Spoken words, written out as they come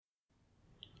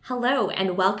Hello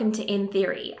and welcome to In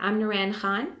Theory. I'm Nuran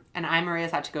Khan. And I'm Maria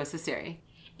Sachiko-Sasiri.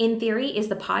 In Theory is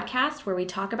the podcast where we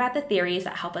talk about the theories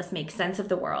that help us make sense of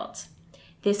the world.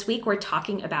 This week we're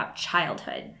talking about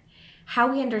childhood, how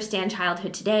we understand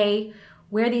childhood today,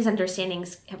 where these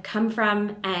understandings have come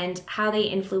from, and how they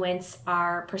influence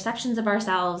our perceptions of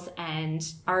ourselves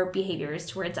and our behaviors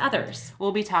towards others.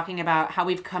 We'll be talking about how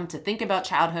we've come to think about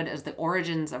childhood as the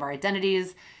origins of our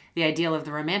identities, the ideal of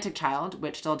the romantic child,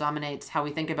 which still dominates how we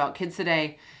think about kids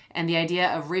today, and the idea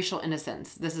of racial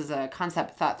innocence. This is a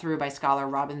concept thought through by scholar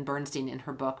Robin Bernstein in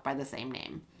her book by the same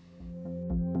name.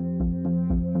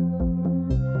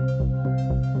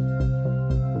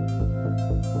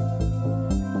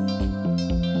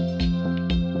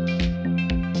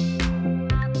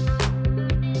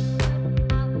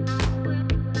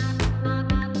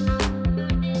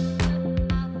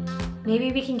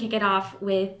 Maybe we can kick it off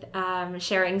with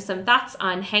sharing some thoughts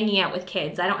on hanging out with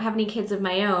kids. I don't have any kids of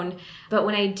my own, but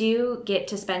when I do get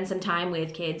to spend some time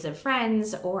with kids of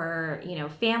friends or,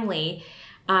 family,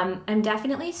 I'm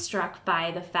definitely struck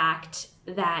by the fact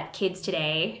that kids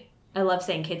today, I love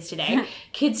saying kids today,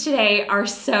 kids today are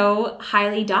so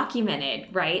highly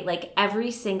documented, right? Like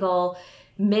every single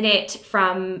minute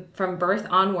from birth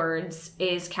onwards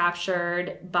is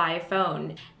captured by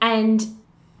phone. And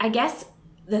I guess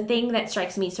the thing that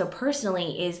strikes me so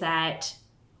personally is that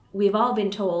we've all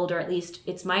been told, or at least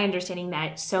it's my understanding,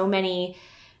 that so many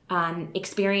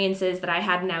experiences that I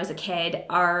had when I was a kid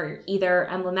are either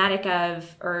emblematic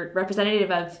of or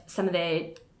representative of some of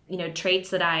the, traits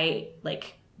that I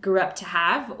grew up to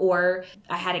have, or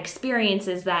I had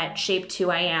experiences that shaped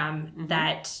who I am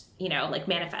that,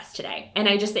 manifest today. And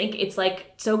I just think it's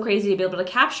so crazy to be able to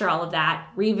capture all of that,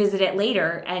 revisit it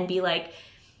later and be like,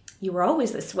 you were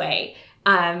always this way.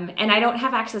 And I don't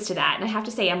have access to that. And I have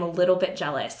to say, I'm a little bit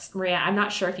jealous. Maria, I'm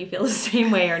not sure if you feel the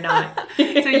same way or not.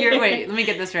 Wait, let me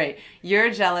get this right. You're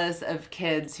jealous of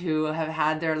kids who have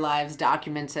had their lives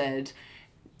documented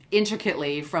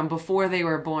intricately from before they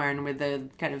were born with the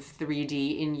kind of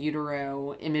 3D in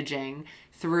utero imaging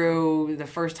through the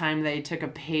first time they took a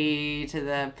pee to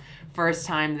the first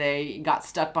time they got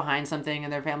stuck behind something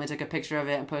and their family took a picture of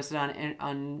it and posted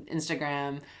on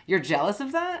Instagram. You're jealous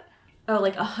of that? Oh,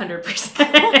 100%.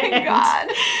 Oh my God.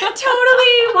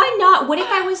 Totally. Why not? What if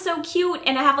I was so cute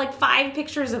and I have 5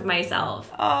 pictures of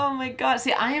myself? Oh my God.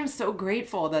 See, I am so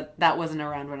grateful that wasn't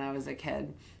around when I was a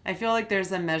kid. I feel like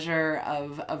there's a measure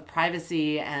of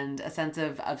privacy and a sense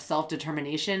of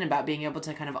self-determination about being able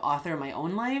to kind of author my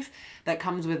own life that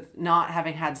comes with not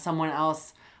having had someone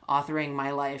else authoring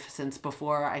my life since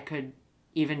before I could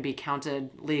even be counted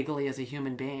legally as a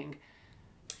human being.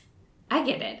 I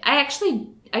get it.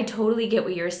 I totally get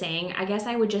what you're saying. I guess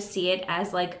I would just see it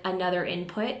as another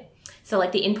input. So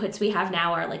the inputs we have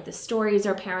now are the stories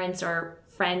our parents or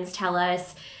friends tell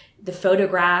us, the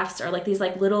photographs, or these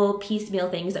little piecemeal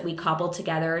things that we cobble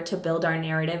together to build our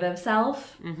narrative of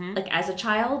self, as a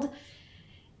child.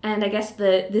 And I guess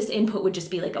this input would just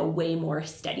be a way more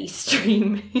steady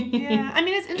stream. Yeah, I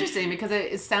mean, it's interesting because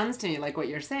it sounds to me like what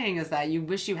you're saying is that you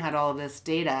wish you had all of this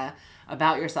data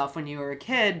about yourself when you were a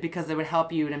kid because it would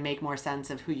help you to make more sense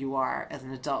of who you are as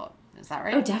an adult. Is that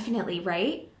right? Oh, definitely,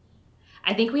 right?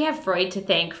 I think we have Freud to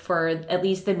thank for at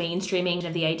least the mainstreaming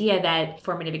of the idea that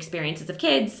formative experiences of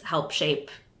kids help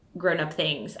shape grown-up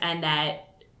things, and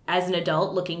that as an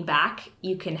adult looking back,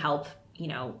 you can help,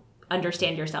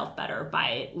 understand yourself better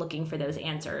by looking for those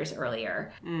answers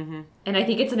earlier. Mm-hmm. And I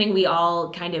think it's something we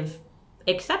all kind of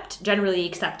generally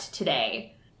accept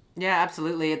today. Yeah,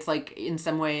 absolutely. It's in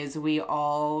some ways we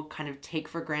all kind of take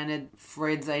for granted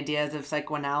Freud's ideas of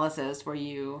psychoanalysis, where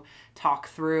you talk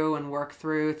through and work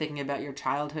through thinking about your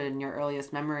childhood and your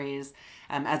earliest memories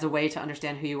as a way to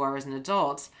understand who you are as an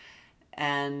adult.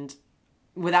 And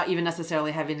without even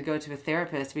necessarily having to go to a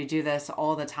therapist, we do this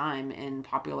all the time in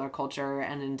popular culture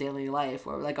and in daily life,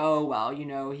 where we're oh, well,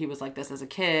 he was like this as a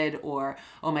kid, or,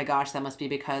 oh my gosh, that must be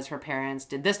because her parents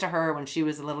did this to her when she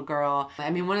was a little girl. I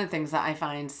mean, one of the things that I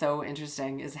find so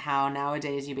interesting is how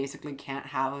nowadays you basically can't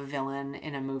have a villain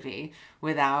in a movie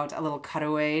without a little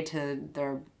cutaway to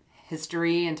their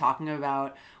history and talking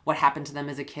about what happened to them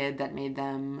as a kid that made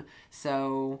them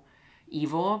so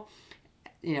evil.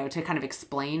 To kind of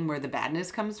explain where the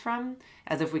badness comes from,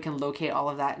 as if we can locate all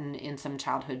of that in some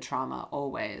childhood trauma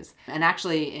always. And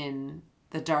actually in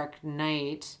The Dark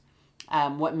Knight,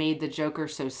 what made the Joker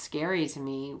so scary to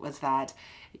me was that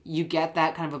you get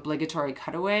that kind of obligatory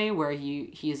cutaway where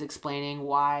he is explaining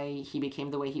why he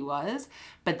became the way he was.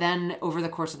 But then over the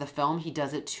course of the film, he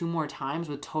does it 2 more times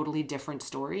with totally different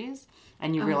stories.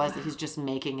 And you realize that he's just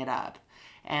making it up.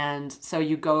 And so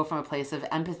you go from a place of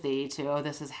empathy to, oh,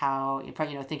 this is how,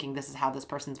 thinking this is how this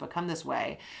person's become this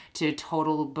way, to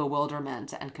total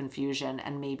bewilderment and confusion.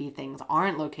 And maybe things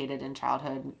aren't located in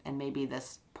childhood, and maybe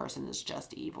this person is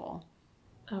just evil.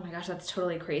 Oh my gosh, that's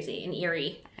totally crazy and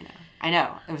eerie. I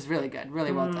know. It was really good.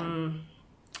 Really well done.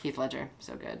 Heath Ledger,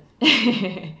 so good.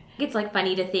 It's like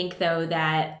funny to think though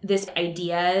that this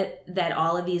idea that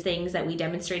all of these things that we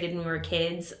demonstrated when we were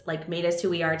kids like made us who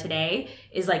we are today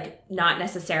is like not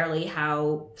necessarily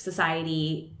how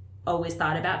society always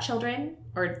thought about children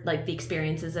or like the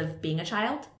experiences of being a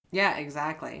child. Yeah,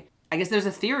 exactly. I guess there's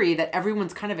a theory that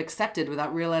everyone's kind of accepted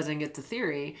without realizing it's a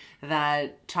theory,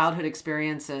 that childhood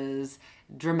experiences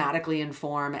dramatically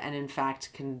inform and in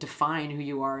fact can define who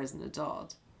you are as an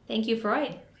adult. Thank you,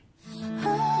 Freud.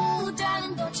 Oh,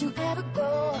 darling, don't you ever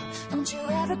go, don't you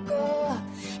ever go,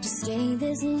 just stay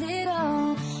this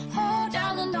little. Oh,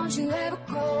 darling, don't you ever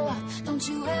go, don't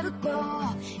you ever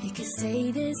go, it can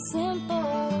stay this simple,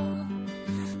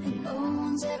 and no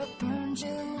one's ever burned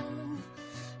you,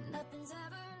 nothing's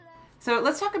ever left. So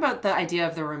let's talk about the idea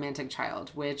of the romantic child,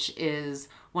 which is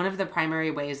one of the primary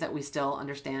ways that we still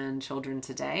understand children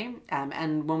today.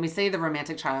 And when we say the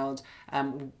romantic child,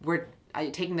 we're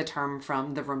taking the term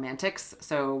from the Romantics.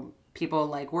 So people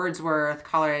like Wordsworth,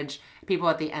 Coleridge, people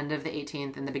at the end of the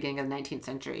 18th and the beginning of the 19th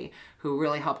century who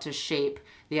really helped to shape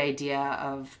the idea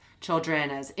of children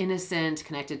as innocent,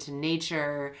 connected to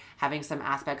nature, having some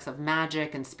aspects of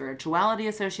magic and spirituality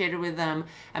associated with them.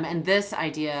 And this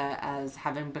idea as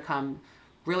having become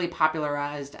really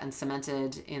popularized and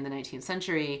cemented in the 19th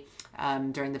century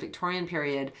during the Victorian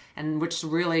period, and which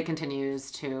really continues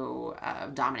to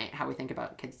dominate how we think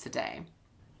about kids today.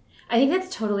 I think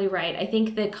that's totally right. I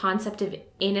think the concept of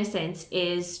innocence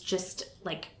is just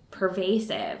like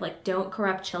pervasive. Like, don't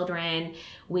corrupt children.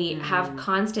 We have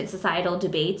constant societal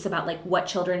debates about like what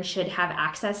children should have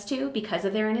access to because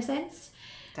of their innocence.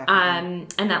 And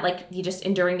that like the just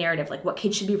enduring narrative, like what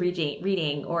kids should be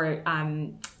reading or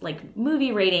like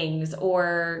movie ratings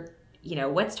or,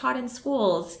 what's taught in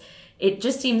schools. It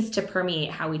just seems to permeate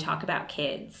how we talk about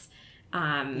kids.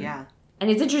 Yeah. And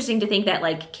it's interesting to think that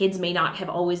like kids may not have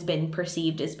always been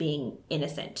perceived as being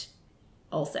innocent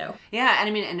also. Yeah.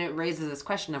 And and it raises this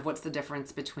question of what's the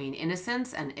difference between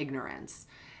innocence and ignorance.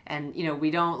 And, we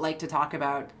don't like to talk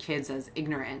about kids as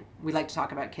ignorant. We like to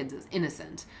talk about kids as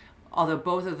innocent, although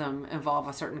both of them involve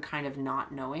a certain kind of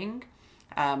not knowing.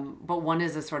 But one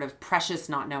is a sort of precious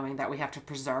not knowing that we have to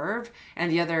preserve,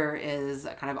 and the other is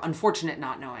a kind of unfortunate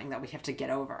not knowing that we have to get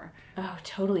over. Oh,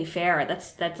 totally fair.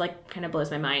 That's like kind of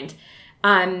blows my mind.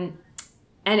 And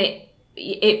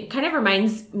it kind of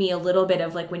reminds me a little bit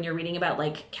of like when you're reading about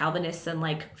like Calvinists and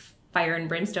like fire and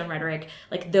brimstone rhetoric,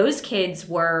 like those kids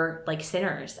were like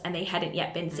sinners and they hadn't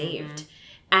yet been saved.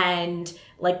 And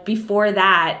like before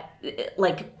that,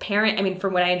 like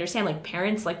from what I understand, like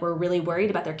parents like were really worried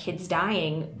about their kids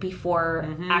dying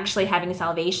before actually having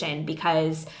salvation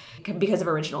because of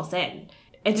original sin.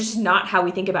 It's just not how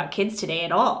we think about kids today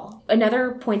at all.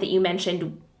 Another point that you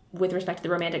mentioned with respect to the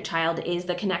romantic child is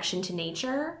the connection to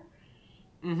nature.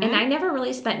 And I never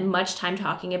really spent much time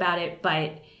talking about it,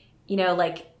 but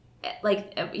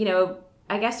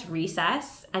I guess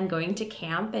recess and going to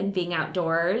camp and being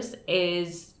outdoors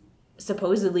is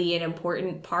supposedly an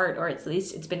important part, or at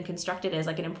least it's been constructed as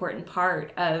like an important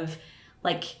part of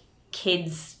like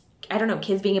kids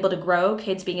being able to grow,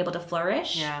 kids being able to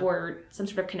flourish, or some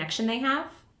sort of connection they have.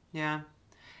 Yeah.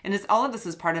 And all of this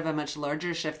is part of a much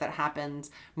larger shift that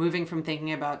happens, moving from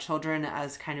thinking about children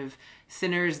as kind of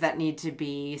sinners that need to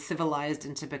be civilized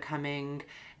into becoming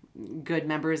good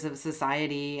members of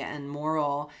society and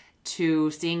moral, to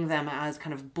seeing them as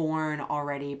kind of born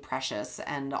already precious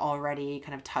and already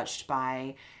kind of touched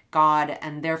by God,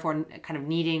 and therefore kind of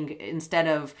needing, instead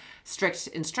of strict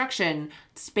instruction,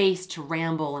 space to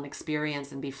ramble and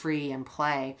experience and be free and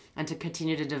play, and to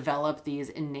continue to develop these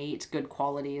innate good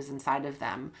qualities inside of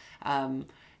them. And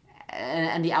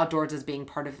the outdoors as being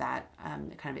part of that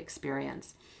kind of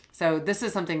experience. So this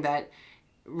is something that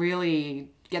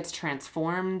really gets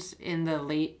transformed in the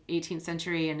late 18th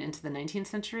century and into the 19th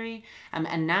century.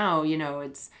 And now,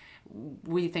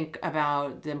 we think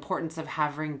about the importance of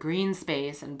having green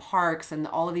space and parks and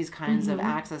all of these kinds of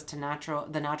access to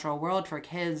the natural world for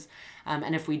kids.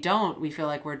 And if we don't, we feel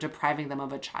like we're depriving them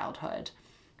of a childhood,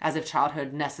 as if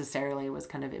childhood necessarily was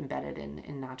kind of embedded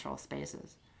in natural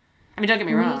spaces. I mean, don't get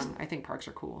me wrong. I think parks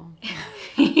are cool.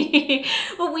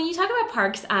 Well, when you talk about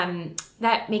parks,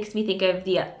 that makes me think of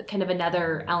the kind of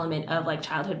another element of like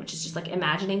childhood, which is just like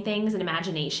imagining things and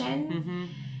imagination,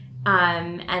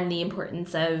 and the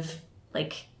importance of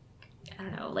like, I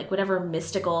don't know, like whatever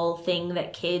mystical thing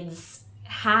that kids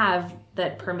have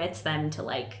that permits them to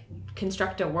like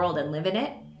construct a world and live in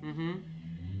it.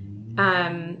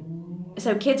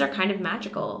 So kids are kind of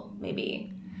magical,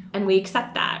 maybe, and we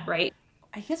accept that, right?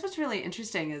 I guess what's really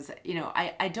interesting is,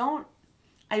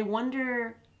 I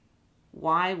wonder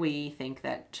why we think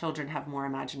that children have more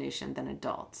imagination than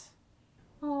adults.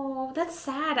 Oh, that's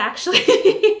sad,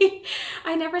 actually.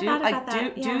 I never thought about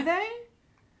that. Do they?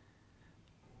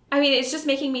 I mean, it's just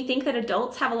making me think that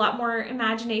adults have a lot more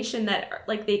imagination that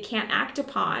like they can't act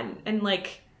upon, and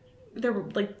like the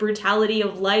like brutality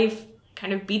of life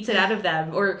kind of beats it out of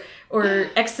them, or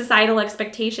societal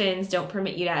expectations don't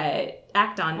permit you to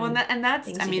act on. Well, that's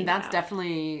about.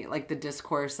 definitely like the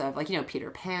discourse of like,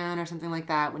 Peter Pan or something like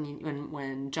that.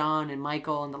 When John and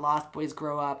Michael and the Lost Boys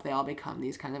grow up, they all become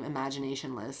these kind of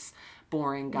imaginationless,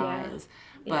 boring guys.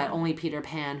 But only Peter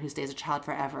Pan, who stays a child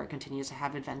forever, continues to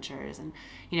have adventures, and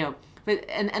but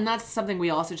that's something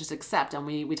we also just accept, and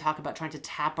we talk about trying to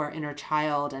tap our inner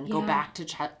child and go back to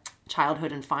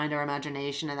childhood and find our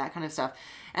imagination and that kind of stuff.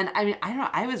 And I mean, I don't know,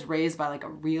 I was raised by like a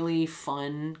really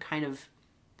fun kind of,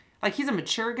 like, he's a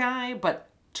mature guy, but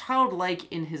childlike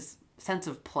in his sense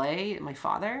of play, my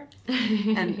father.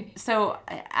 And so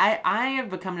I have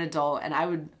become an adult, and I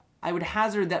would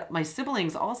hazard that my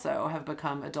siblings also have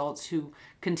become adults who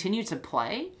continue to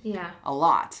play a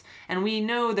lot. And we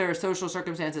know there are social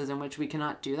circumstances in which we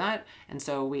cannot do that. And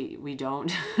so we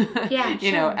don't,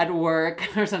 at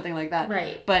work or something like that.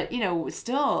 Right. But,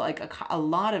 still like a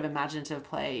lot of imaginative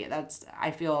play. That's,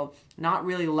 I feel, not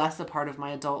really less a part of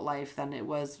my adult life than it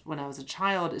was when I was a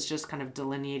child. It's just kind of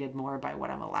delineated more by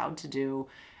what I'm allowed to do,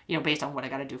 based on what I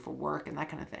got to do for work and that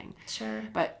kind of thing. Sure.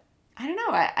 But I don't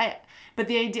know. But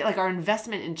the idea, like our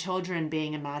investment in children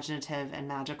being imaginative and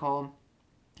magical,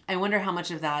 I wonder how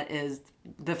much of that is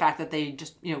the fact that they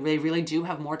just, they really do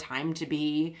have more time to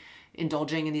be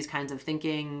indulging in these kinds of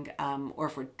thinking, or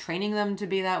if we're training them to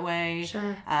be that way.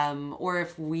 Sure. Or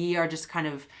if we are just kind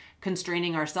of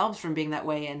constraining ourselves from being that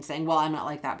way and saying, well, I'm not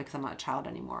like that because I'm not a child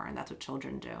anymore. And that's what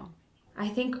children do. I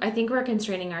think we're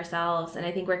constraining ourselves, and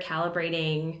I think we're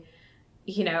calibrating,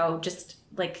 just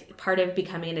like part of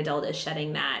becoming an adult is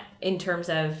shedding that in terms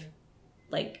of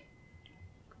like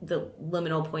the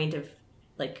liminal point of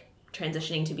like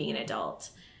transitioning to being an adult.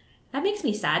 That makes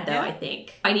me sad though. I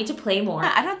think I need to play more.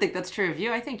 I don't think that's true of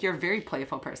you. I think you're a very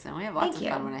playful person. We have lots of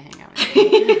fun when I hang out with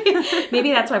you.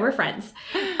 Maybe that's why we're friends.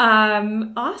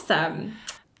 Awesome.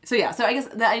 So I guess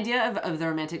the idea of the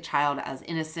romantic child as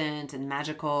innocent and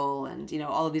magical and,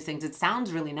 all of these things, it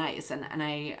sounds really nice. And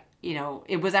I,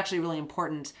 it was actually really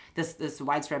important, this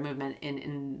widespread movement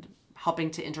in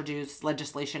helping to introduce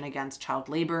legislation against child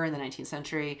labor in the 19th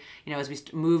century, as we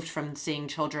moved from seeing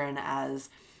children as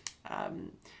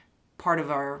part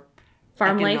of our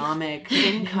farm economic life.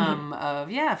 Income of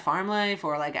farm life,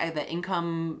 or like the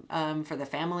income for the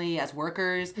family as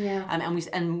workers,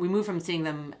 and we moved from seeing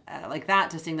them like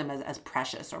that to seeing them as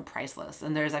precious or priceless.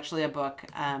 And there's actually a book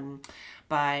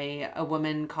by a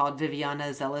woman called Viviana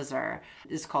Zelizer.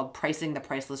 It's called Pricing the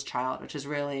Priceless Child, which is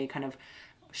really kind of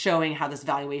showing how this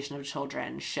valuation of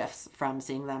children shifts from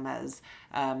seeing them as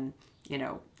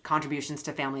contributions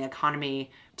to family economy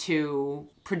to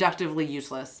productively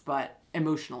useless but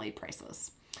emotionally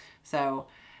priceless. So,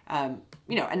 and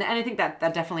I think that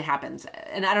definitely happens.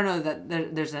 And I don't know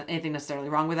that there's anything necessarily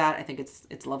wrong with that. I think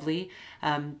it's lovely.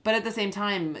 But at the same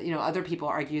time, other people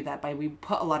argue that we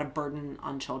put a lot of burden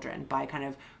on children by kind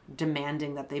of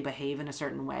demanding that they behave in a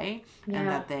certain way, and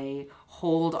that they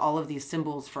hold all of these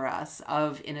symbols for us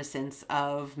of innocence,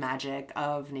 of magic,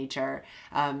 of nature.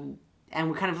 And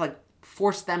we kind of like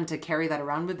force them to carry that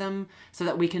around with them so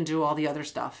that we can do all the other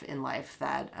stuff in life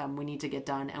that we need to get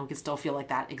done, and we can still feel like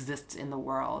that exists in the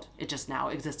world. It just now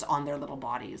exists on their little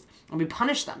bodies, and we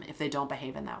punish them if they don't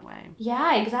behave in that way.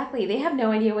 Yeah, exactly. They have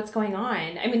no idea what's going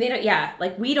on. I mean, they don't,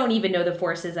 like we don't even know the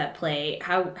forces at play.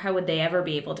 How would they ever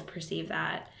be able to perceive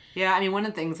that? Yeah, I mean, one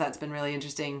of the things that's been really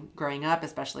interesting growing up,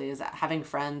 especially, is having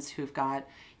friends who've got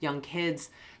young kids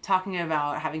talking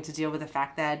about having to deal with the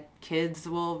fact that kids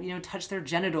will, touch their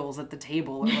genitals at the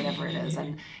table or whatever it is.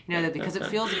 And, that because it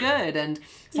feels good. And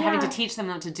so having to teach them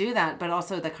not to do that, but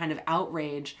also the kind of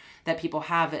outrage that people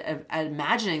have at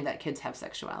imagining that kids have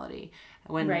sexuality.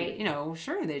 When,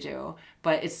 sure they do.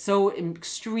 But it's so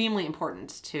extremely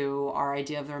important to our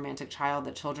idea of the romantic child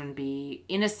that children be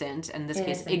innocent, in this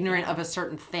case, ignorant of a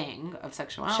certain thing of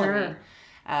sexuality,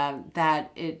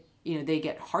 that they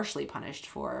get harshly punished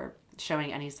for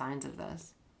showing any signs of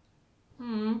this.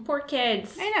 Poor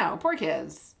kids. I know, poor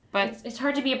kids. But it's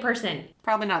hard to be a person.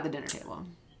 Probably not the dinner table.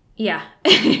 Yeah.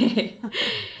 ABC,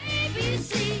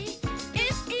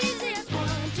 it's easy as 1,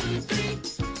 2, 3.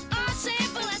 As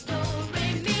simple as do, re,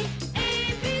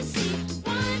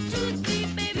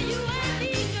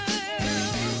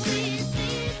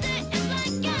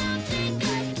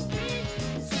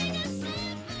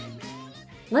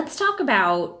 Let's talk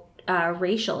about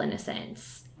racial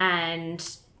innocence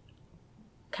and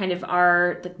kind of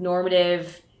our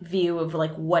normative view of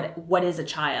like what is a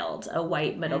child, a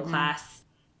white middle class,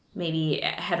 maybe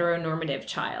a heteronormative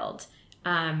child,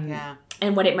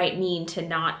 and what it might mean to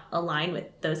not align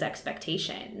with those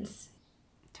expectations.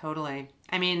 Totally.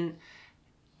 I mean,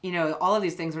 you know, all of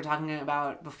these things we're talking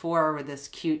about before with this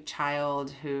cute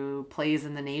child who plays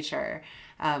in the nature,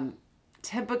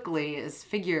 typically is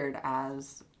figured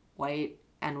as white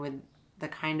and with the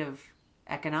kind of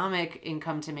economic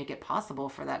income to make it possible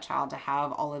for that child to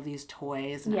have all of these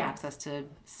toys and access to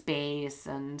space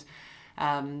and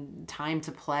time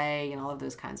to play and all of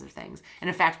those kinds of things. And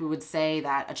in fact, we would say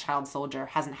that a child soldier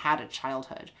hasn't had a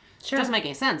childhood. Sure. It doesn't make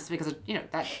any sense because, you know,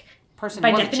 that person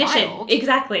by was definition, a child.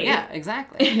 Exactly. Yeah,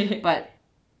 exactly. But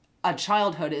a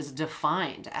childhood is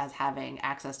defined as having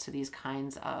access to these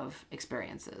kinds of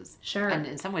experiences. Sure. And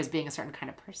in some ways being a certain kind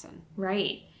of person.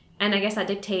 Right. And I guess that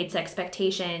dictates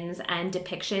expectations and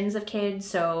depictions of kids.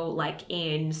 So like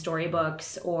in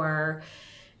storybooks or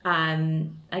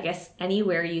I guess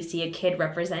anywhere you see a kid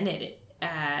represented,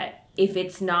 if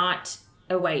it's not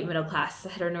a white middle class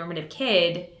heteronormative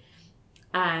kid,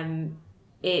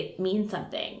 it means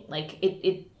something. Like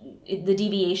it the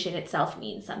deviation itself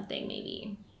means something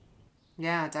maybe.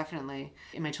 Yeah, definitely.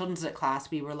 In my children's lit class,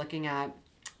 we were looking at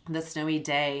The Snowy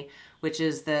Day, which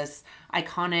is this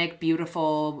iconic,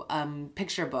 beautiful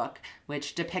picture book,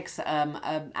 which depicts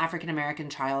an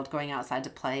African-American child going outside to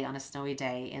play on a snowy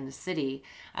day in the city.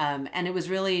 And it was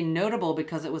really notable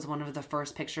because it was one of the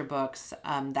first picture books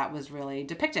that was really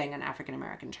depicting an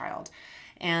African-American child.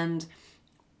 And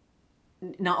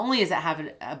not only does it have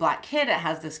a black kid, it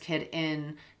has this kid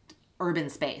in urban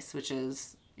space, which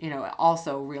is, you know,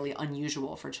 also really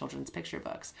unusual for children's picture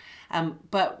books.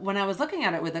 But when I was looking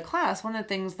at it with the class, one of the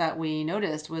things that we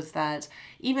noticed was that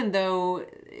even though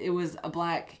it was a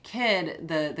black kid,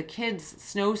 the kid's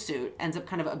snowsuit ends up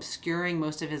kind of obscuring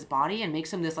most of his body and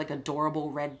makes him this like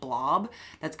adorable red blob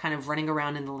that's kind of running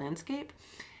around in the landscape.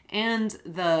 And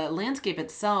the landscape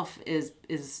itself is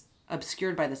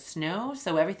obscured by the snow,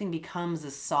 so everything becomes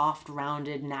a soft,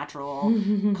 rounded, natural,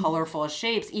 colorful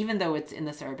shapes, even though it's in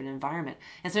this urban environment.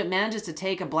 And so it manages to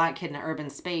take a black kid in an urban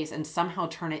space and somehow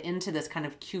turn it into this kind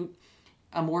of cute,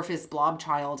 amorphous blob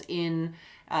child in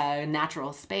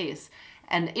natural space.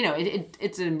 And, you know,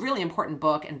 it's a really important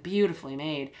book and beautifully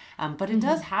made, but it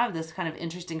does have this kind of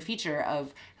interesting feature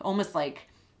of almost like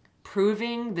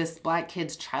proving this black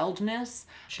kid's childness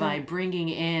by bringing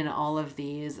in all of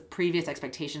these previous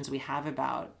expectations we have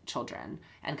about children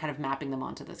and kind of mapping them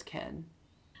onto this kid.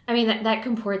 I mean, that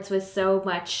comports with so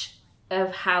much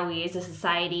of how we as a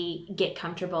society get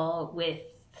comfortable with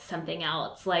something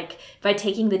else. Like by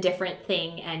taking the different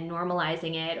thing and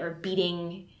normalizing it or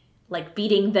beating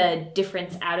the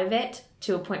difference out of it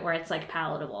to a point where it's like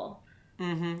palatable.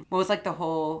 Mm-hmm. Well, it's like the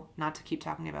whole, not to keep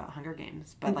talking about Hunger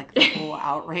Games, but like the whole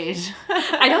outrage.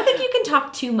 I don't think you can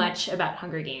talk too much about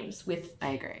Hunger Games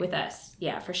I agree. with us.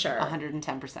 Yeah, for sure.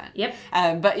 110%. Yep.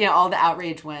 But, you know, all the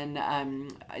outrage when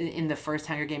in the first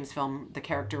Hunger Games film, the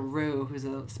character Rue, who's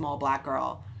a small black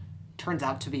girl, turns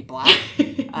out to be black.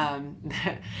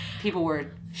 People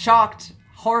were shocked,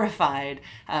 horrified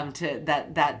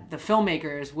that the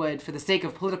filmmakers would, for the sake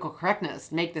of political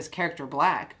correctness, make this character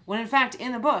black, when in fact,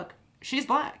 in the book, she's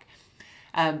black.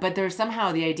 But there's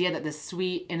somehow the idea that this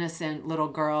sweet, innocent little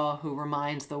girl who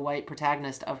reminds the white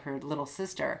protagonist of her little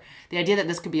sister, the idea that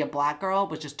this could be a black girl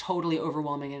was just totally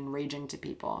overwhelming and enraging to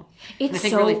people. It's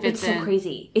so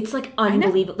crazy. It's like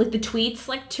unbelievable. Like the tweets,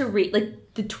 like to read,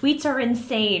 like the tweets are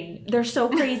insane. They're so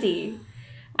crazy.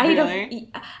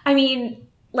 Really? I mean,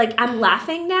 like I'm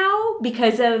laughing now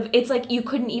because of, it's like you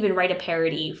couldn't even write a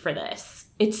parody for this.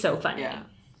 It's so funny. Yeah.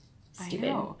 Stupid.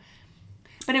 I know.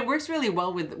 But it works really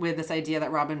well with this idea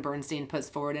that Robin Bernstein puts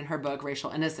forward in her book,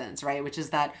 Racial Innocence, right? Which is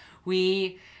that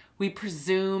we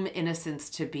presume innocence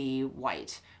to be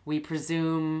white. We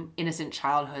presume innocent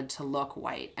childhood to look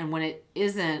white. And when it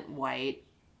isn't white,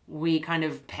 we kind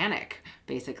of panic,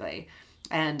 basically.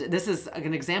 And this is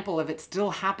an example of it still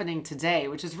happening today,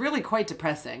 which is really quite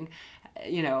depressing.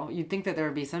 You know, you'd think that there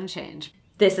would be some change.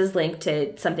 This is linked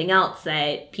to something else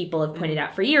that people have pointed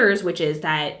out for years, which is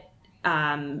that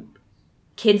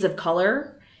kids of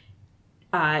color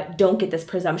don't get this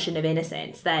presumption of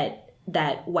innocence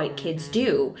that white kids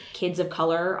do. Kids of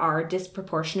color are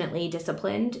disproportionately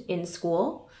disciplined in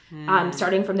school,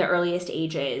 starting from the earliest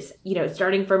ages, you know,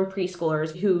 starting from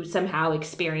preschoolers who somehow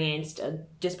experienced a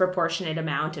disproportionate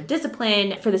amount of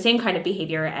discipline for the same kind of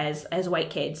behavior as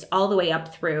white kids, all the way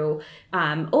up through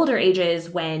older ages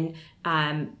when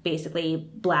basically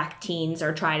black teens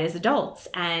are tried as adults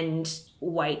and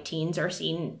white teens are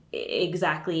seen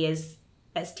exactly as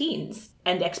teens,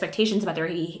 and the expectations about their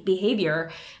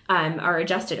behavior are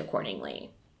adjusted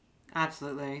accordingly.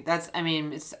 Absolutely. I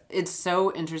mean, it's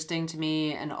so interesting to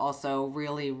me and also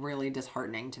really, really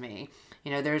disheartening to me.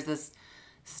 There's this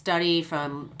study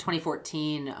from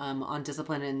 2014 on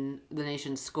discipline in the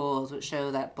nation's schools, which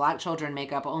show that Black children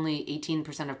make up only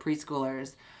 18% of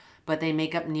preschoolers, but they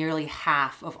make up nearly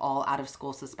half of all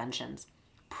out-of-school suspensions.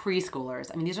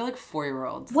 Preschoolers. I mean, these are like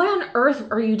 4-year-olds. What on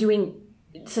earth are you doing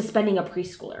suspending a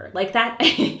preschooler? Like that,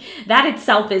 that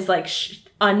itself is like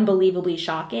unbelievably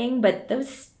shocking, but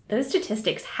those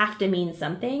statistics have to mean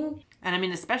something. And I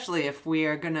mean, especially if we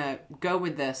are going to go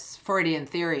with this Freudian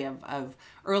theory of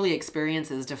early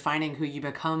experiences defining who you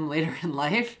become later in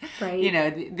life. Right.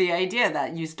 The idea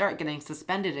that you start getting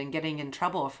suspended and getting in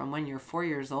trouble from when you're 4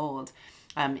 years old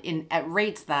at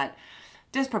rates that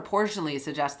disproportionately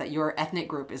suggest that your ethnic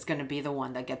group is going to be the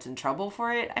one that gets in trouble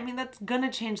for it. I mean, that's going to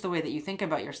change the way that you think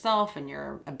about yourself and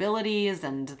your abilities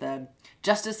and the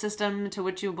justice system to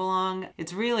which you belong.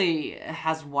 It really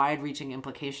has wide-reaching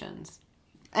implications.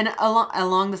 And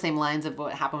along the same lines of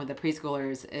what happened with the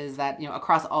preschoolers is that,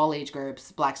 across all age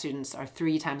groups, Black students are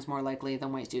 3 times more likely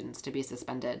than white students to be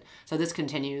suspended. So this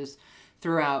continues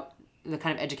throughout the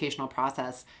kind of educational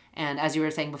process. And as you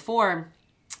were saying before,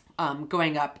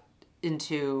 going up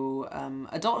into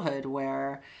adulthood,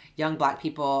 where young Black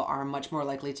people are much more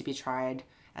likely to be tried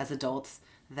as adults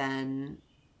than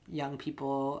young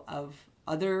people of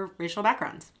other racial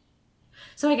backgrounds.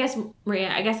 So I guess, Maria,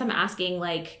 I'm asking,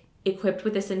 like, equipped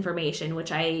with this information,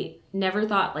 which I never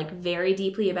thought like very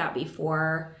deeply about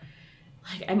before.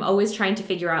 Like, I'm always trying to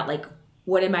figure out, like,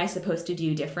 what am I supposed to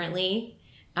do differently?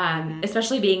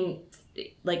 Especially being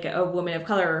like a woman of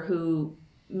color who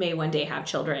may one day have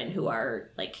children who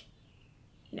are like,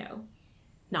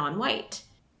 non-white.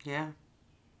 Yeah.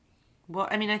 Well,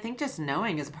 I mean, I think just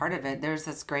knowing is part of it. There's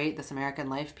this American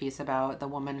Life piece about the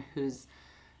woman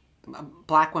a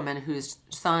Black woman whose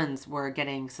sons were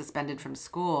getting suspended from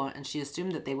school, and she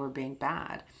assumed that they were being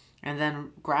bad. And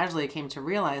then gradually came to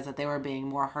realize that they were being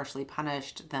more harshly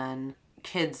punished than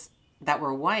kids that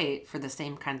were white for the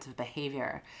same kinds of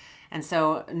behavior. And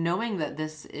so knowing that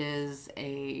this is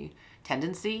a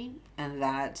tendency and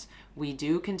that we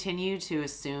do continue to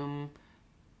assume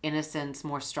innocence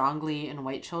more strongly in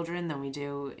white children than we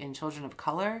do in children of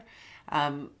color,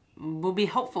 will be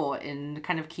helpful in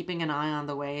kind of keeping an eye on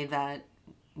the way that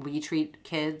we treat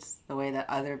kids, the way that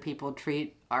other people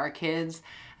treat our kids,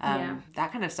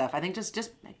 that kind of stuff. I think just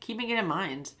keeping it in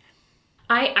mind.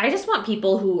 I just want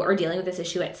people who are dealing with this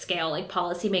issue at scale, like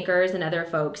policymakers and other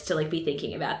folks, to like be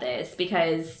thinking about this,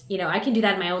 because, I can do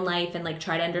that in my own life and like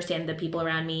try to understand the people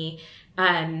around me.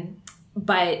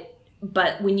 But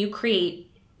when you create,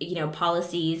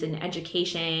 policies and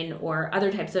education or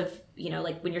other types of,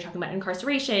 like when you're talking about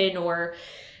incarceration or,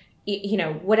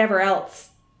 whatever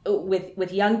else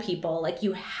with young people, like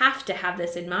you have to have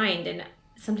this in mind. And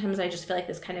sometimes I just feel like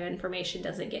this kind of information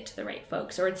doesn't get to the right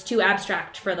folks, or it's too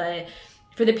abstract for the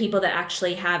people that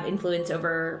actually have influence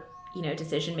over,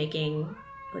 decision making,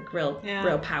 like real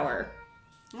power.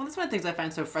 Well, that's one of the things I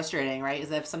find so frustrating, right? Is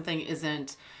that if something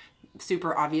isn't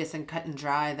super obvious and cut and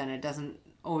dry, then it doesn't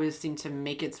always seem to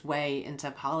make its way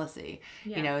into policy.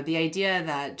 Yeah. The idea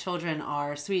that children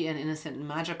are sweet and innocent and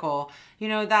magical,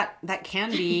 that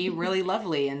can be really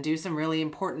lovely and do some really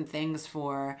important things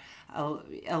for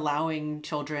allowing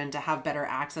children to have better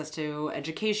access to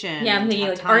education. Yeah, I'm thinking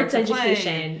like arts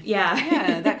education.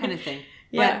 Yeah, that kind of thing.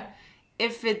 Yeah. But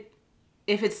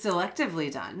if it's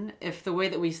selectively done, if the way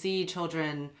that we see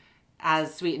children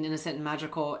as sweet and innocent and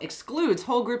magical excludes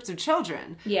whole groups of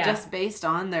children just based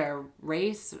on their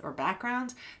race or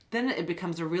background, then it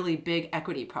becomes a really big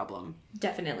equity problem.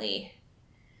 Definitely.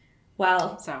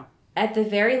 Well, so at the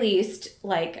very least,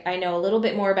 like, I know a little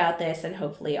bit more about this, and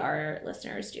hopefully our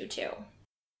listeners do too.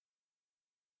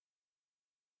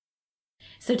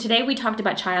 So today we talked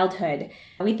about childhood.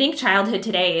 We think childhood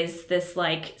today is this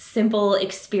like simple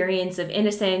experience of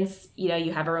innocence.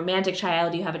 You have a romantic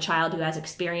child, you have a child who has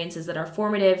experiences that are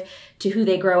formative to who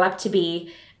they grow up to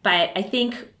be. But I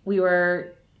think we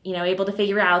were, able to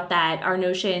figure out that our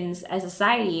notions as a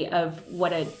society of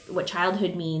what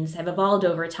childhood means have evolved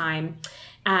over time,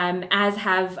 as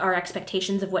have our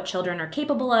expectations of what children are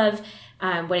capable of,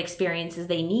 what experiences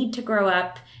they need to grow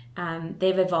up.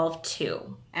 They've evolved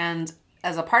too. And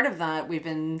as a part of that, we've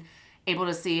been able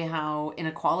to see how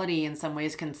inequality in some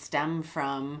ways can stem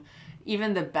from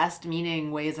even the best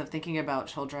meaning ways of thinking about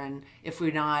children if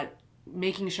we're not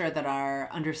making sure that our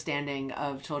understanding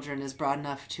of children is broad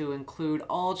enough to include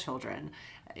all children,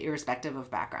 irrespective of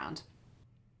background.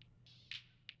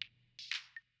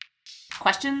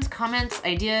 Questions, comments,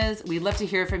 ideas, we'd love to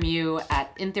hear from you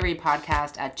at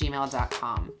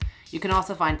intheorypodcast@gmail.com. You can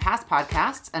also find past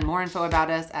podcasts and more info about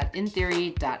us at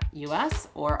intheory.us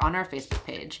or on our Facebook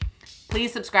page.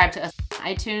 Please subscribe to us on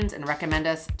iTunes and recommend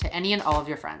us to any and all of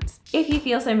your friends. If you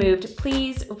feel so moved,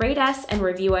 please rate us and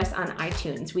review us on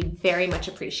iTunes. We'd very much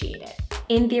appreciate it.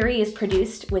 In Theory is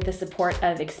produced with the support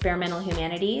of Experimental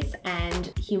Humanities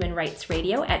and Human Rights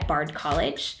Radio at Bard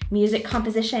College. Music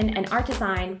composition and art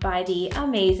design by the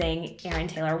amazing Aaron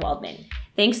Taylor Waldman.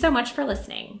 Thanks so much for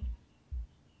listening.